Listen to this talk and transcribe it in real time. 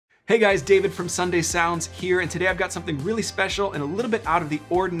Hey guys, David from Sunday Sounds here, and today I've got something really special and a little bit out of the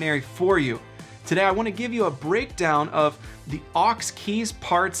ordinary for you. Today I want to give you a breakdown of the aux keys,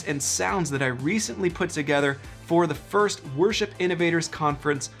 parts, and sounds that I recently put together for the first Worship Innovators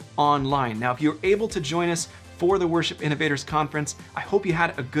Conference online. Now, if you were able to join us for the Worship Innovators Conference, I hope you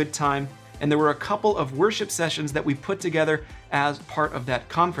had a good time, and there were a couple of worship sessions that we put together as part of that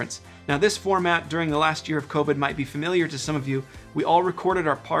conference. Now, this format during the last year of COVID might be familiar to some of you. We all recorded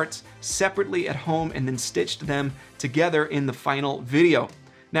our parts separately at home and then stitched them together in the final video.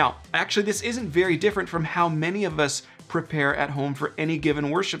 Now, actually, this isn't very different from how many of us prepare at home for any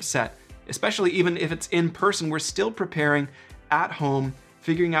given worship set. Especially even if it's in person, we're still preparing at home,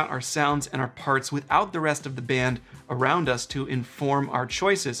 figuring out our sounds and our parts without the rest of the band around us to inform our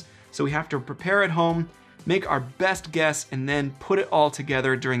choices. So we have to prepare at home, make our best guess, and then put it all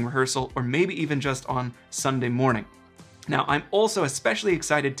together during rehearsal or maybe even just on Sunday morning. Now, I'm also especially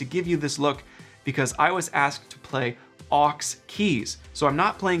excited to give you this look because I was asked to play aux keys. So I'm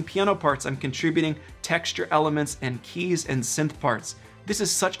not playing piano parts, I'm contributing texture elements and keys and synth parts. This is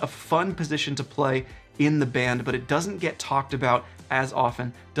such a fun position to play in the band, but it doesn't get talked about as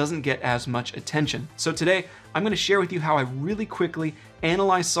often, doesn't get as much attention. So today, I'm gonna share with you how I really quickly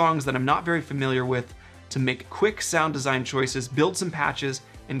analyze songs that I'm not very familiar with to make quick sound design choices, build some patches,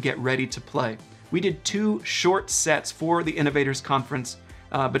 and get ready to play. We did 2 short sets for the Innovators Conference.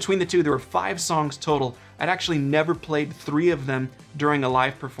 Between the two, there were 5 songs total. I'd actually never played 3 of them during a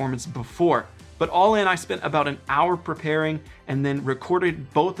live performance before. But all in, I spent about an hour preparing and then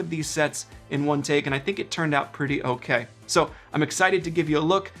recorded both of these sets in one take, and I think it turned out pretty okay. So I'm excited to give you a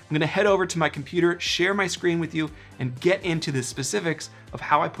look. I'm gonna head over to my computer, share my screen with you, and get into the specifics of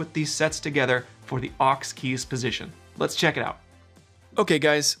how I put these sets together for the aux keys position. Let's check it out. Okay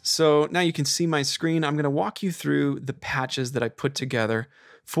guys, so now you can see my screen. I'm gonna walk you through the patches that I put together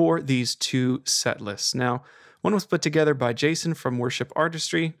for these 2 set lists. Now, one was put together by Jason from Worship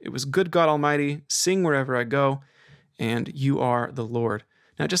Artistry. It was Good God Almighty, Sing Wherever I Go, and You Are the Lord.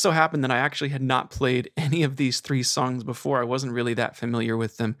 Now, it just so happened that I actually had not played any of these 3 songs before. I wasn't really that familiar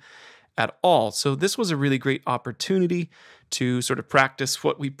with them at all. So this was a really great opportunity to sort of practice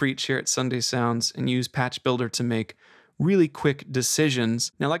what we preach here at Sunday Sounds and use Patch Builder to make really quick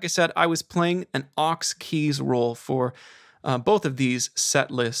decisions. Now, like I said, I was playing an aux keys role for both of these set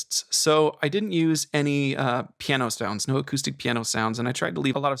lists. So I didn't use any piano sounds, no acoustic piano sounds, and I tried to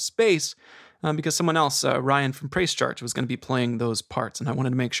leave a lot of space because someone else, Ryan from Praise Charge, was going to be playing those parts, and I wanted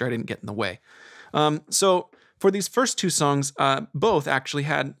to make sure I didn't get in the way. So for these first 2 songs, both actually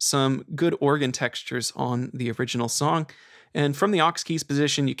had some good organ textures on the original song. And from the aux keys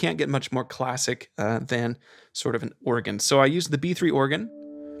position, you can't get much more classic than sort of an organ. So I used the B3 organ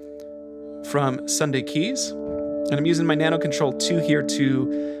from Sunday Keys, and I'm using my Nano Control 2 here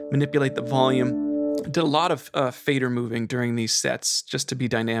to manipulate the volume. I did a lot of fader moving during these sets just to be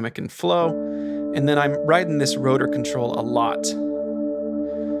dynamic and flow. And then I'm riding this rotor control a lot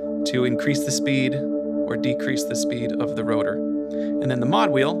to increase the speed or decrease the speed of the rotor. And then the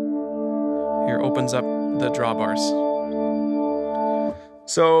mod wheel here opens up the drawbars.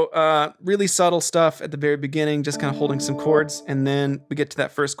 So really subtle stuff at the very beginning, just kind of holding some chords, and then we get to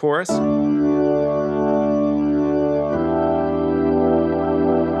that first chorus.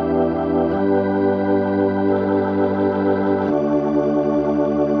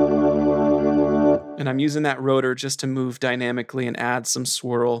 And I'm using that rotor just to move dynamically and add some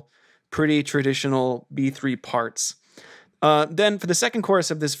swirl. Pretty traditional B3 parts. Then for the second chorus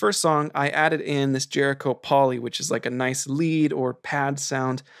of this first song, I added in this Jericho poly, which is like a nice lead or pad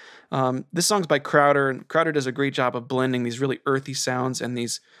sound. This song's by Crowder, and Crowder does a great job of blending these really earthy sounds and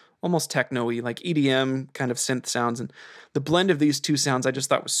these almost techno-y, like EDM kind of synth sounds. And the blend of these 2 sounds I just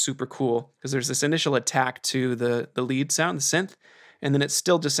thought was super cool because there's this initial attack to the lead sound, the synth, and then it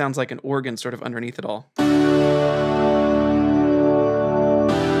still just sounds like an organ sort of underneath it all. I'm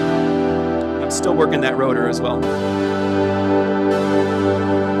still working that rotor as well.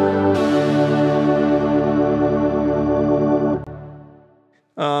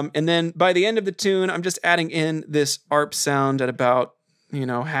 And then by the end of the tune, I'm just adding in this ARP sound at about,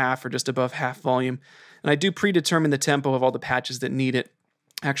 half or just above half volume. And I do predetermine the tempo of all the patches that need it.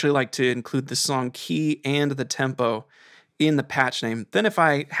 I actually like to include the song key and the tempo in the patch name. Then if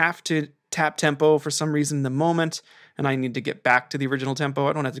I have to tap tempo for some reason in the moment and I need to get back to the original tempo,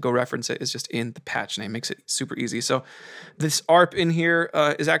 I don't have to go reference it. It's just in the patch name. Makes it super easy. So this ARP in here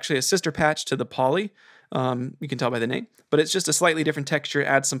is actually a sister patch to the poly. You can tell by the name, but it's just a slightly different texture,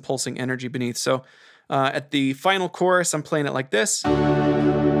 adds some pulsing energy beneath. So at the final chorus, I'm playing it like this.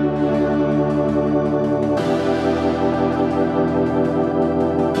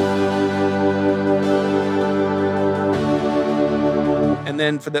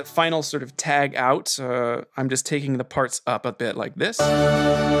 then for the final sort of tag out, I'm just taking the parts up a bit like this.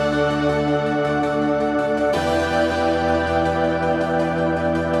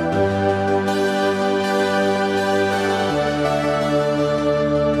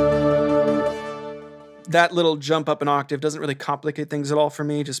 That little jump up an octave doesn't really complicate things at all for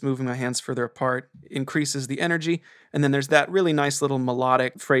me. Just moving my hands further apart increases the energy. And then there's that really nice little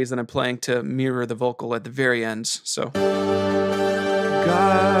melodic phrase that I'm playing to mirror the vocal at the very end. So,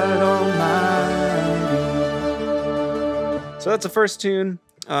 God Almighty. So that's the first tune.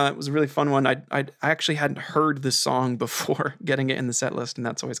 It was a really fun one. I actually hadn't heard this song before getting it in the set list, and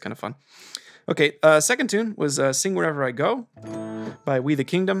that's always kind of fun. Okay, second tune was Sing Wherever I Go by We the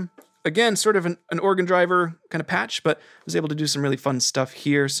Kingdom. Again, sort of an organ driver kind of patch, but I was able to do some really fun stuff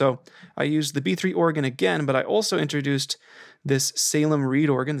here. So I used the B3 organ again, but I also introduced this Salem reed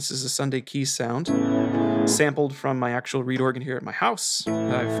organ. This is a Sunday Keys sound, sampled from my actual reed organ here at my house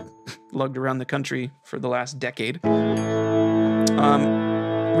that I've lugged around the country for the last decade.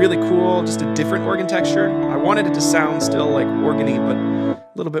 Really cool, just a different organ texture. I wanted it to sound still like organy, but a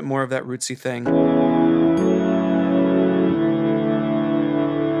little bit more of that rootsy thing.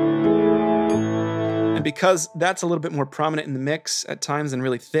 And because that's a little bit more prominent in the mix at times and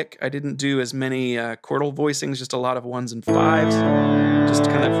really thick, I didn't do as many chordal voicings, just a lot of 1s and 5s. Just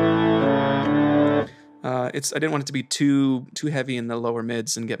kind of, I didn't want it to be too heavy in the lower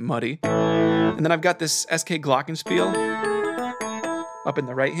mids and get muddy. And then I've got this SK Glockenspiel up in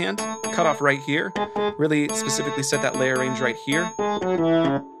the right hand, cut off right here. Really specifically set that layer range right here.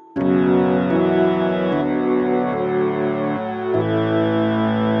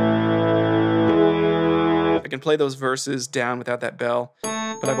 I can play those verses down without that bell,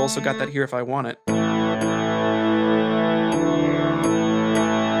 but I've also got that here if I want it.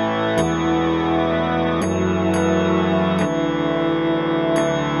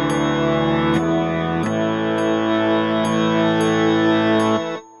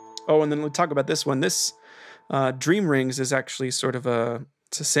 Oh, and then we'll talk about this one. This Dream Rings is actually sort of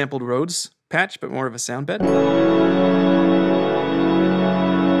it's a sampled Rhodes patch, but more of a sound bed.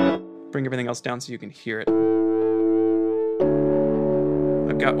 Bring everything else down so you can hear it.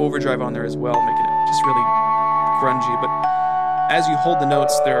 I've got overdrive on there as well, making it just really grungy, but as you hold the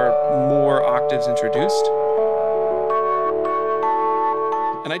notes, there are more octaves introduced.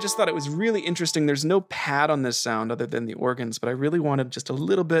 And I just thought it was really interesting. There's no pad on this sound other than the organs, but I really wanted just a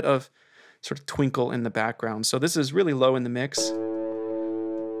little bit of sort of twinkle in the background. So this is really low in the mix,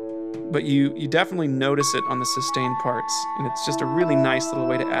 but you definitely notice it on the sustained parts, and it's just a really nice little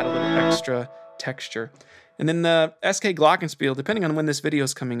way to add a little extra texture. And then the SK Glockenspiel, depending on when this video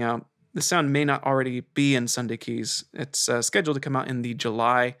is coming out, the sound may not already be in Sunday Keys. It's scheduled to come out in the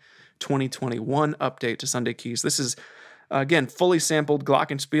July 2021 update to Sunday Keys. This is, again, fully sampled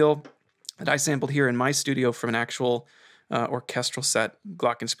Glockenspiel that I sampled here in my studio from an actual orchestral set,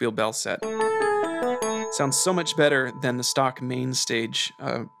 Glockenspiel bell set. Sounds so much better than the stock main stage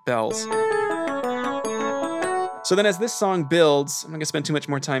bells. So then as this song builds, I'm not going to spend too much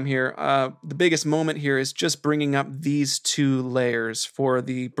more time here, the biggest moment here is just bringing up these two layers for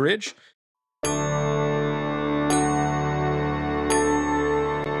the bridge.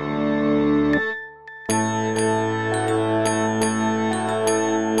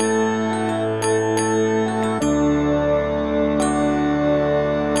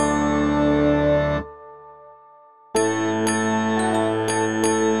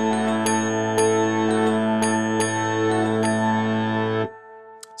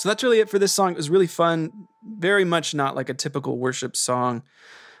 So that's really it for this song. It was really fun, very much not like a typical worship song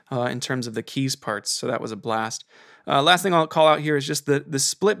in terms of the keys parts, so that was a blast. Last thing I'll call out here is just the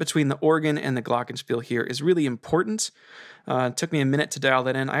split between the organ and the glockenspiel here is really important. It took me a minute to dial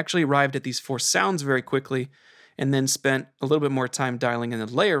that in. I actually arrived at these 4 sounds very quickly and then spent a little bit more time dialing in the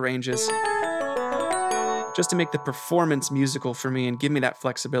layer ranges just to make the performance musical for me and give me that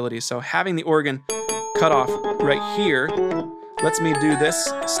flexibility. So having the organ cut off right here lets me do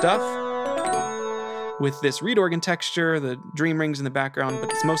this stuff with this reed organ texture, the dream rings in the background,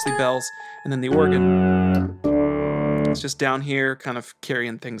 but it's mostly bells, and then the organ. It's just down here kind of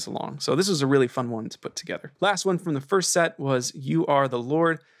carrying things along. So this was a really fun one to put together. Last one from the first set was You Are the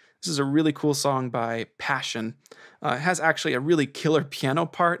Lord. This is a really cool song by Passion. It has actually a really killer piano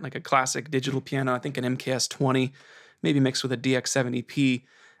part, like a classic digital piano, I think an MKS 20, maybe mixed with a DX7EP.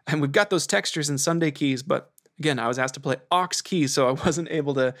 And we've got those textures in Sunday Keys, but again, I was asked to play aux keys, so I wasn't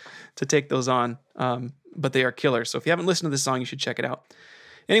able to take those on, but they are killer. So if you haven't listened to this song, you should check it out.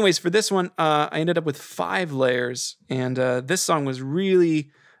 Anyways, for this one, I ended up with 5 layers, and this song was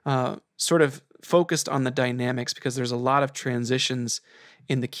really sort of focused on the dynamics because there's a lot of transitions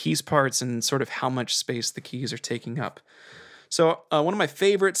in the keys parts and sort of how much space the keys are taking up. So one of my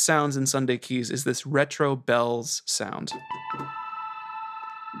favorite sounds in Sunday keys is this retro bells sound.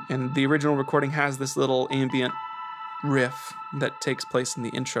 And the original recording has this little ambient riff that takes place in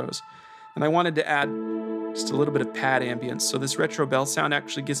the intros. And I wanted to add just a little bit of pad ambience. So this retro bell sound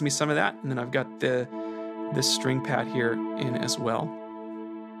actually gives me some of that. And then I've got this string pad here in as well.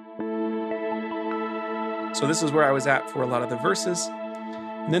 So this is where I was at for a lot of the verses.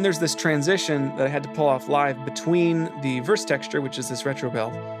 And then there's this transition that I had to pull off live between the verse texture, which is this retro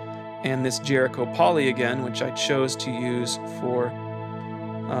bell, and this Jericho poly again, which I chose to use for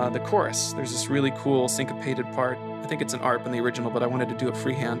the chorus. There's this really cool syncopated part. I think it's an ARP in the original, but I wanted to do it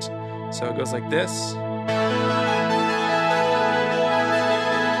freehand. So it goes like this.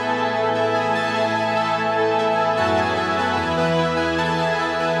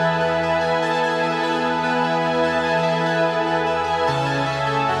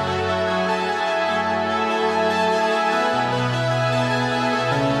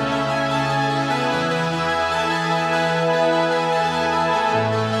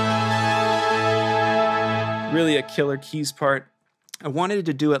 Really a killer keys part. I wanted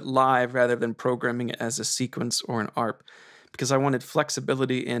to do it live rather than programming it as a sequence or an ARP because I wanted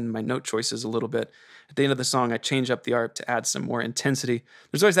flexibility in my note choices a little bit. At the end of the song, I change up the ARP to add some more intensity.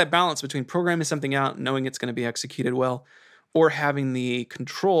 There's always that balance between programming something out, knowing it's going to be executed well, or having the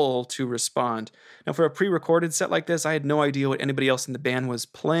control to respond. Now, for a pre-recorded set like this, I had no idea what anybody else in the band was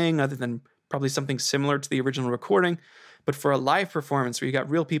playing other than probably something similar to the original recording. But for a live performance where you got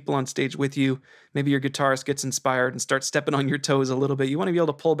real people on stage with you, maybe your guitarist gets inspired and starts stepping on your toes a little bit. You want to be able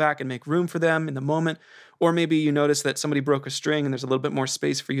to pull back and make room for them in the moment. Or maybe you notice that somebody broke a string and there's a little bit more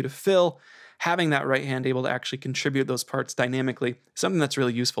space for you to fill. Having that right hand able to actually contribute those parts dynamically, something that's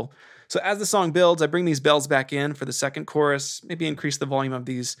really useful. So as the song builds, I bring these bells back in for the second chorus, maybe increase the volume of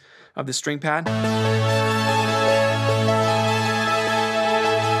the string pad.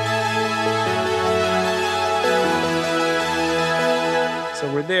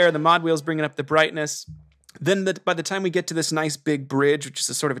 So we're there, the mod wheel's bringing up the brightness. Then by the time we get to this nice big bridge, which is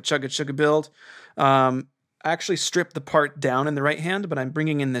a sort of a chugga-chugga build, I actually strip the part down in the right hand, but I'm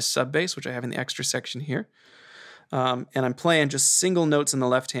bringing in this sub bass, which I have in the extra section here. And I'm playing just single notes in the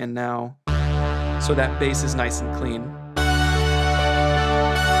left hand now, so that bass is nice and clean.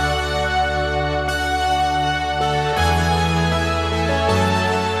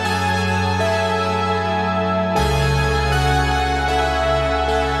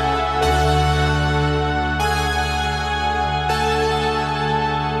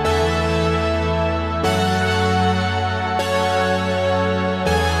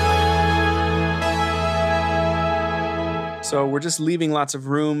 So we're just leaving lots of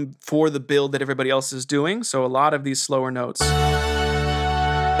room for the build that everybody else is doing. So a lot of these slower notes. And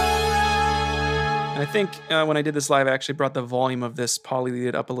I think when I did this live, I actually brought the volume of this poly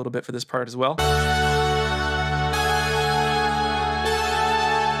lead up a little bit for this part as well.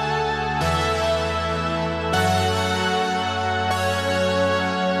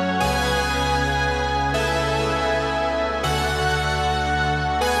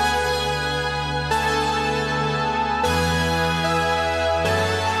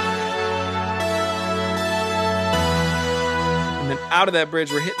 Out of that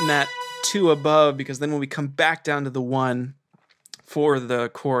bridge, we're hitting that 2 above, because then when we come back down to the 1 for the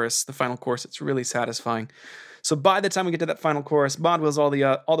chorus, the final chorus, it's really satisfying. So by the time we get to that final chorus, mod wheel's all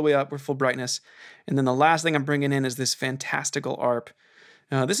the way up, we're full brightness. And then the last thing I'm bringing in is this fantastical ARP.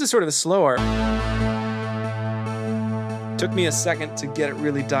 This is sort of a slow ARP. Took me a second to get it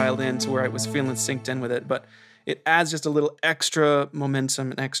really dialed in to where I was feeling synced in with it, but it adds just a little extra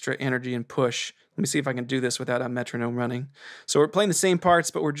momentum and extra energy and push. Let me see if I can do this without a metronome running. So we're playing the same parts,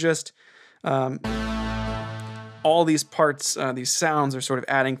 but we're just, all these parts, these sounds are sort of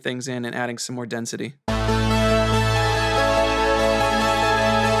adding things in and adding some more density.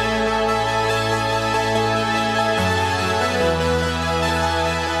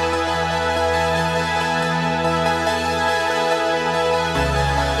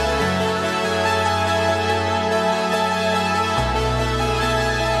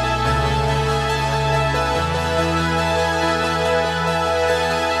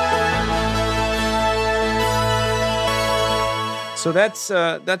 So that's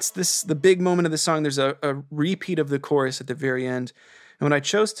the big moment of the song. There's a repeat of the chorus at the very end. And what I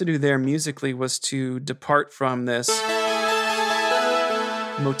chose to do there musically was to depart from this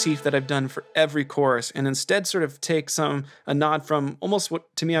motif that I've done for every chorus and instead sort of take a nod from almost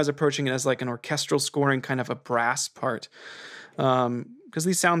what to me I was approaching it as like an orchestral scoring, kind of a brass part. because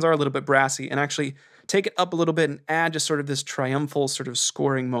these sounds are a little bit brassy, and actually take it up a little bit and add just sort of this triumphal sort of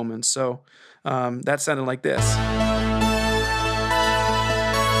scoring moment. So that sounded like this.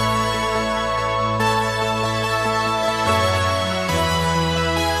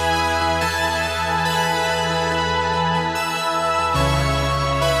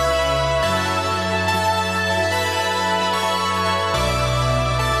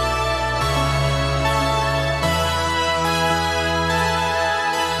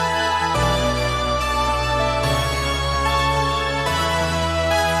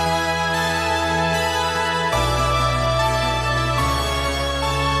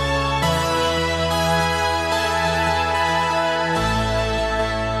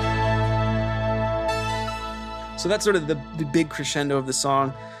 So that's sort of the big crescendo of the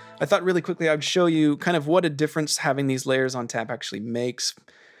song. I thought really quickly I would show you kind of what a difference having these layers on tap actually makes.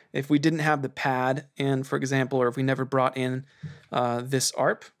 If we didn't have the pad in, for example, or if we never brought in this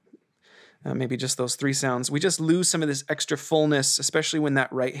ARP, maybe just those 3 sounds, we just lose some of this extra fullness, especially when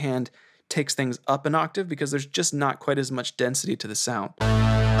that right hand takes things up an octave, because there's just not quite as much density to the sound.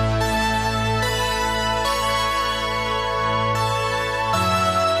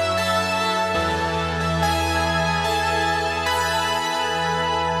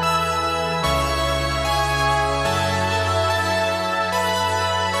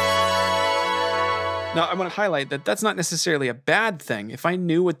 Now, I want to highlight that that's not necessarily a bad thing. If I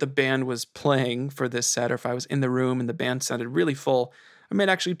knew what the band was playing for this set, or if I was in the room and the band sounded really full, I might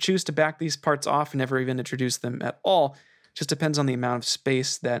actually choose to back these parts off and never even introduce them at all. It just depends on the amount of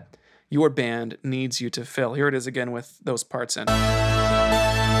space that your band needs you to fill. Here it is again with those parts in.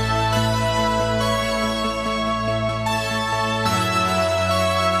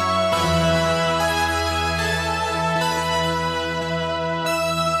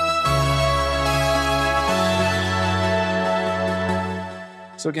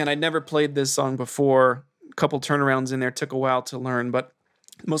 So again, I'd never played this song before. A couple turnarounds in there, took a while to learn, but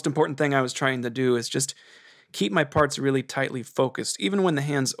the most important thing I was trying to do is just keep my parts really tightly focused. Even when the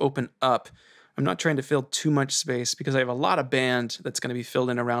hands open up, I'm not trying to fill too much space because I have a lot of band that's going to be filled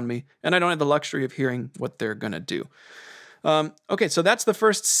in around me, and I don't have the luxury of hearing what they're going to do. Okay, so that's the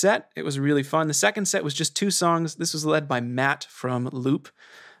first set. It was really fun. The second set was just 2 songs. This was led by Matt from Loop.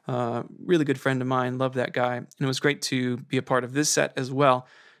 Really good friend of mine, love that guy, and it was great to be a part of this set as well.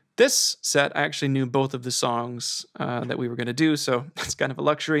 This set, I actually knew both of the songs that we were going to do, so that's kind of a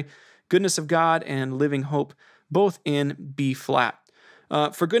luxury. Goodness of God and Living Hope, both in B flat.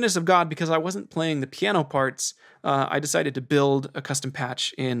 For Goodness of God, because I wasn't playing the piano parts, I decided to build a custom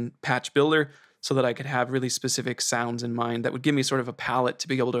patch in Patch Builder so that I could have really specific sounds in mind that would give me sort of a palette to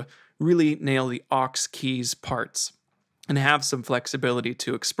be able to really nail the aux keys parts and have some flexibility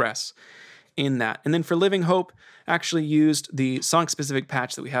to express in that. And then for Living Hope, I actually used the song-specific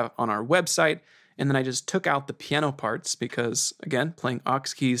patch that we have on our website, and then I just took out the piano parts because, again, playing aux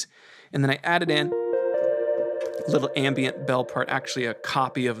keys, and then I added in a little ambient bell part, actually a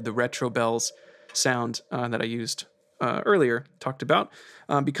copy of the retro bells sound that I used earlier, talked about,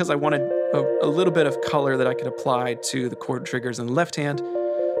 because I wanted a little bit of color that I could apply to the chord triggers in the left hand,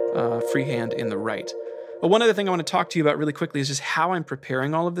 free hand in the right. But one other thing I want to talk to you about really quickly is just how I'm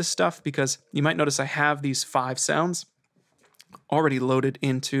preparing all of this stuff, because you might notice I have these 5 sounds already loaded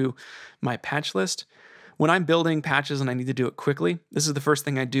into my patch list. When I'm building patches and I need to do it quickly, this is the first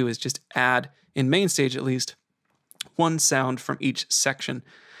thing I do is just add, in main stage at least, 1 sound from each section.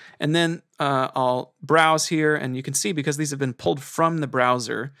 And then I'll browse here, and you can see because these have been pulled from the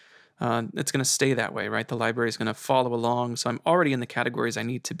browser, it's going to stay that way, right? The library is going to follow along, so I'm already in the categories I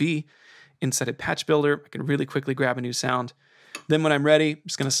need to be. Inside of Patch Builder, I can really quickly grab a new sound. Then when I'm ready, I'm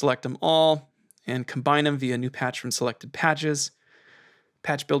just going to select them all and combine them via new patch from selected patches.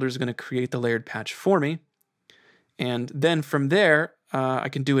 Patch Builder is going to create the layered patch for me. And then from there, I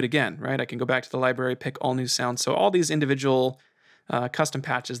can do it again, right? I can go back to the library, pick all new sounds. So all these individual custom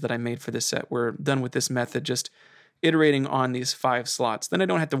patches that I made for this set were done with this method, just iterating on these 5 slots. Then I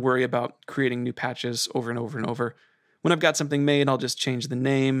don't have to worry about creating new patches over and over and over. When I've got something made, I'll just change the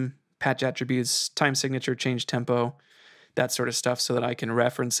name, patch attributes, time signature, change tempo, that sort of stuff so that I can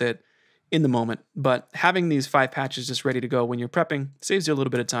reference it in the moment. But having these 5 patches just ready to go when you're prepping saves you a little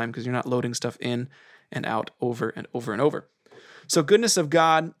bit of time because you're not loading stuff in and out over and over and over. So Goodness of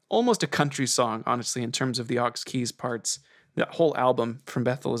God, almost a country song, honestly, in terms of the aux keys parts. That whole album from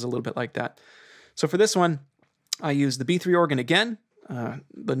Bethel is a little bit like that. So for this one, I use the B3 organ again,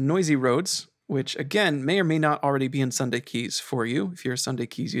 the Noisy Roads, which again may or may not already be in Sunday Keys for you if you're a Sunday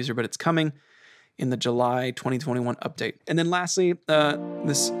Keys user, but it's coming in the July 2021 update. And then lastly,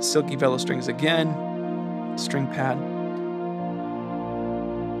 this Silky Velo Strings again, string pad.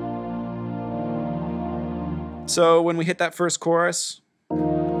 So when we hit that first chorus,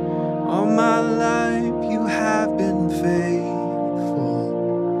 all my life you have been faithful.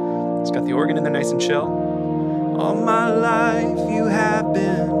 It's got the organ in there nice and chill. All my life you have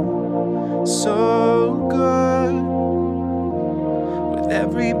been so good. With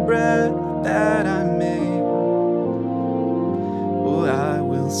every breath that I make, oh, I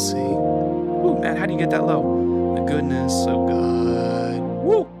will sing. Ooh, man, how do you get that low? The goodness of God.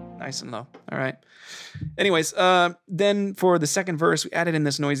 Woo! Nice and low. All right. Anyways, then for the second verse, we added in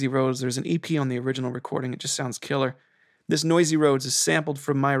this Noisy Roads. There's an EP on the original recording. It just sounds killer. This Noisy Roads is sampled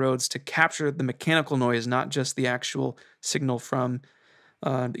from My Roads to capture the mechanical noise, not just the actual signal from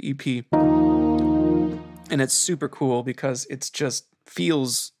the EP. And it's super cool because it's just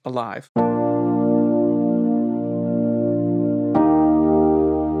feels alive.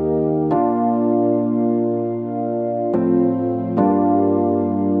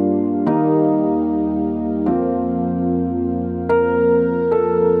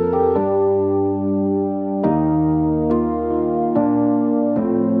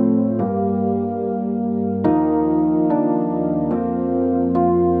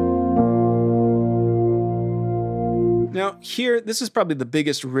 Now here, this is probably the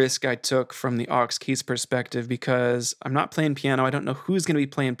biggest risk I took from the aux keys perspective because I'm not playing piano. I don't know who's going to be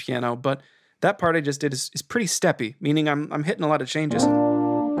playing piano, but that part I just did is pretty steppy, meaning I'm hitting a lot of changes.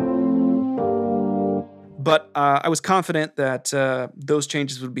 But I was confident that those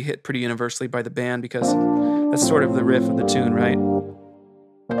changes would be hit pretty universally by the band because that's sort of the riff of the tune, right?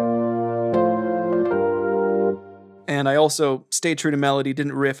 And I also stayed true to melody,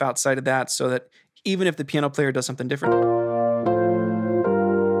 didn't riff outside of that, so that even if the piano player does something different,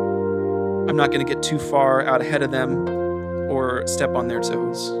 I'm not going to get too far out ahead of them or step on their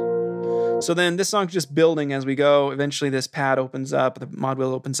toes. So then this song's just building as we go. Eventually this pad opens up, the mod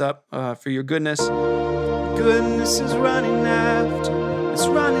wheel opens up for your goodness. Goodness is running after, it's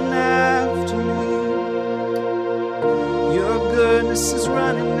running after me. Your goodness is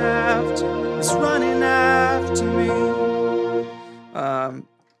running after, it's running after me.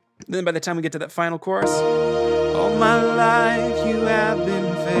 Then by the time we get to that final chorus, all my life you have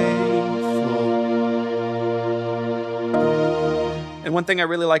been faithful. And one thing I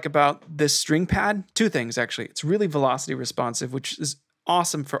really like about this string pad, two things actually. It's really velocity responsive, which is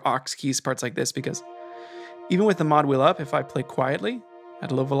awesome for aux keys parts like this because even with the mod wheel up, if I play quietly at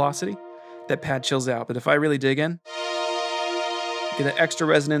a low velocity, that pad chills out. But if I really dig in, get that extra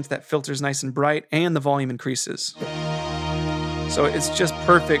resonance, that filter's nice and bright, and the volume increases. So it's just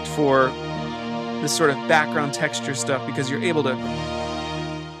perfect for this sort of background texture stuff because you're able to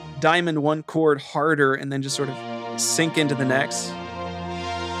diamond one chord harder and then just sort of sink into the next.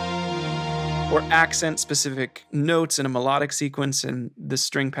 Or accent specific notes in a melodic sequence, and the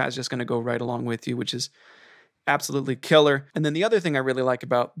string pad's just going to go right along with you, which is absolutely killer. And then the other thing I really like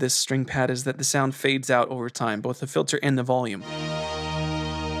about this string pad is that the sound fades out over time, both the filter and the volume.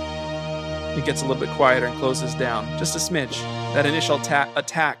 It gets a little bit quieter and closes down, just a smidge. That initial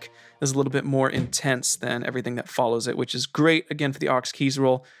attack is a little bit more intense than everything that follows it, which is great, again, for the aux keys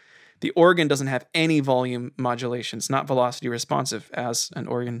role. The organ doesn't have any volume modulation. It's not velocity responsive, as an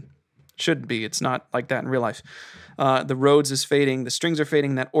organ should be. It's not like that in real life. The Rhodes is fading, the strings are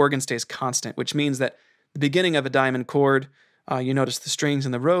fading, that organ stays constant, which means that the beginning of a diamond chord, you notice the strings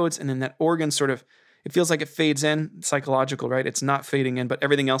and the Rhodes, and then that organ sort of, it feels like it fades in. It's psychological, right? It's not fading in, but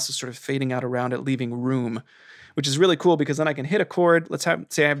everything else is sort of fading out around it, leaving room, which is really cool because then I can hit a chord. Let's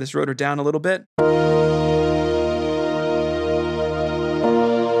say I have this rotor down a little bit. And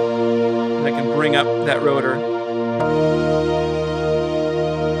I can bring up that rotor.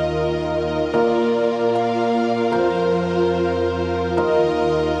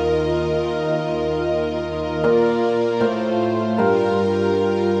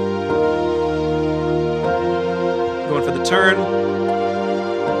 Going for the turn.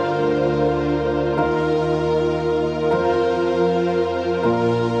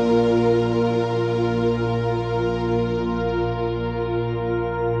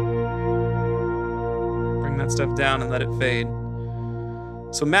 Bring that stuff down and let it fade.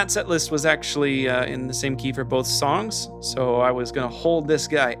 So Matt's set list was actually in the same key for both songs. So I was going to hold this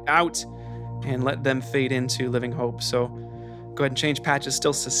guy out and let them fade into Living Hope. So go ahead and change patches,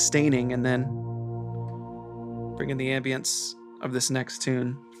 still sustaining, and then bring in the ambience of this next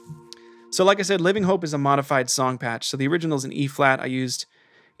tune. So like I said, Living Hope is a modified song patch. So the original is in E flat. I used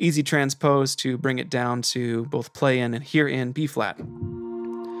easy transpose to bring it down to both play in and hear in B flat. So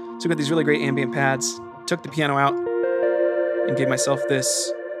we got these really great ambient pads. Took the piano out and gave myself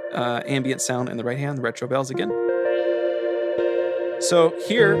this ambient sound in the right hand, the retro bells again. So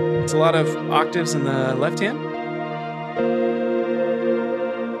here, it's a lot of octaves in the left hand.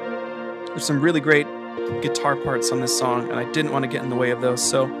 There's some really great guitar parts on this song, and I didn't want to get in the way of those,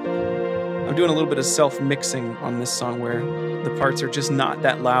 so I'm doing a little bit of self-mixing on this song where the parts are just not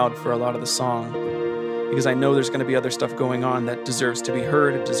that loud for a lot of the song, because I know there's going to be other stuff going on that deserves to be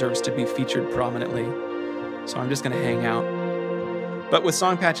heard, it deserves to be featured prominently. So I'm just going to hang out. But with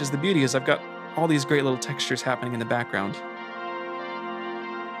song patches, the beauty is I've got all these great little textures happening in the background.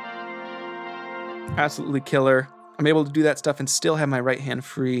 Absolutely killer. I'm able to do that stuff and still have my right hand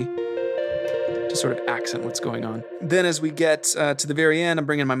free to sort of accent what's going on. Then as we get to the very end, I'm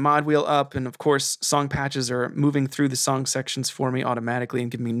bringing my mod wheel up, and of course song patches are moving through the song sections for me automatically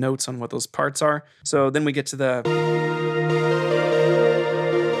and giving me notes on what those parts are. So then we get to the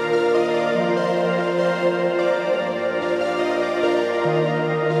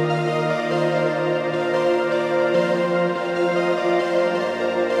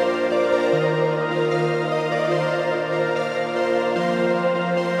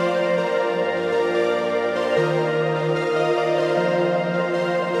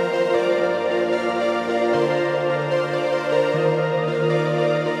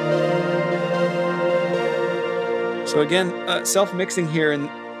So again, self-mixing here in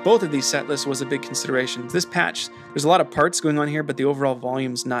both of these set lists was a big consideration. This patch, there's a lot of parts going on here, but the overall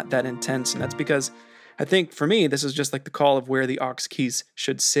volume's not that intense, and that's because I think for me, this is just like the call of where the aux keys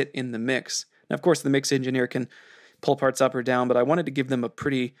should sit in the mix. Now, of course, the mix engineer can pull parts up or down, but I wanted to give them a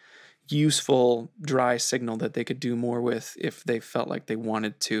pretty useful dry signal that they could do more with if they felt like they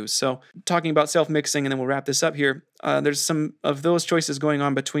wanted to. So talking about self-mixing, and then we'll wrap this up here, there's some of those choices going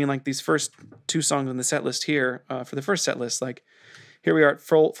on between like these first two songs on the set list here. For the first set list, like here we are at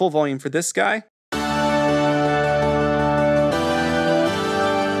full volume for this guy.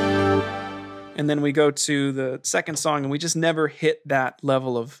 And then we go to the second song and we just never hit that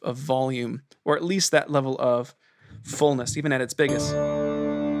level of volume, or at least that level of fullness, even at its biggest.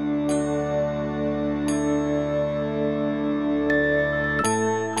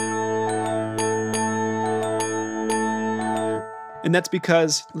 And that's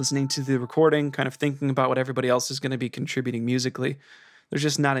because listening to the recording, kind of thinking about what everybody else is going to be contributing musically, there's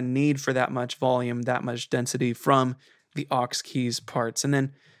just not a need for that much volume, that much density from the aux keys parts. And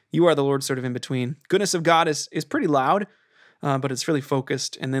then You Are the Lord sort of in between. Goodness of God is pretty loud, but it's really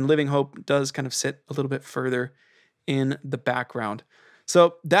focused. And then Living Hope does kind of sit a little bit further in the background.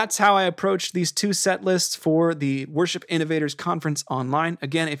 So that's how I approached these two set lists for the Worship Innovators Conference online.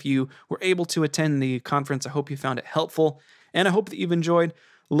 Again, if you were able to attend the conference, I hope you found it helpful. And I hope that you've enjoyed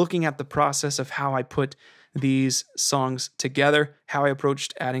looking at the process of how I put these songs together, how I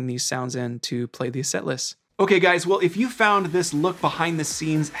approached adding these sounds in to play these set lists. Okay guys, well if you found this look behind the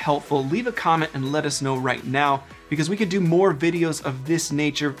scenes helpful, leave a comment and let us know right now, because we could do more videos of this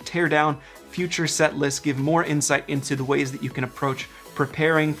nature, tear down future set lists, give more insight into the ways that you can approach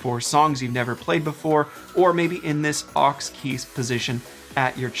preparing for songs you've never played before, or maybe in this aux keys position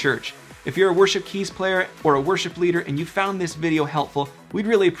at your church. If you're a worship keys player or a worship leader and you found this video helpful, we'd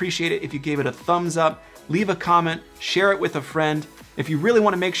really appreciate it if you gave it a thumbs up, leave a comment, share it with a friend. If you really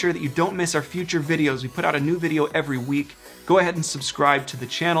want to make sure that you don't miss our future videos, we put out a new video every week, go ahead and subscribe to the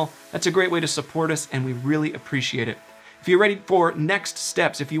channel. That's a great way to support us and we really appreciate it. If you're ready for next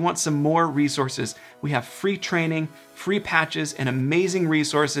steps, if you want some more resources, we have free training, free patches, and amazing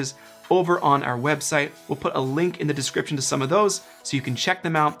resources over on our website. We'll put a link in the description to some of those so you can check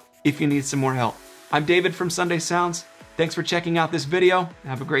them out if you need some more help. I'm David from Sunday Sounds. Thanks for checking out this video.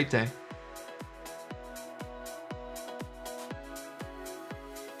 Have a great day.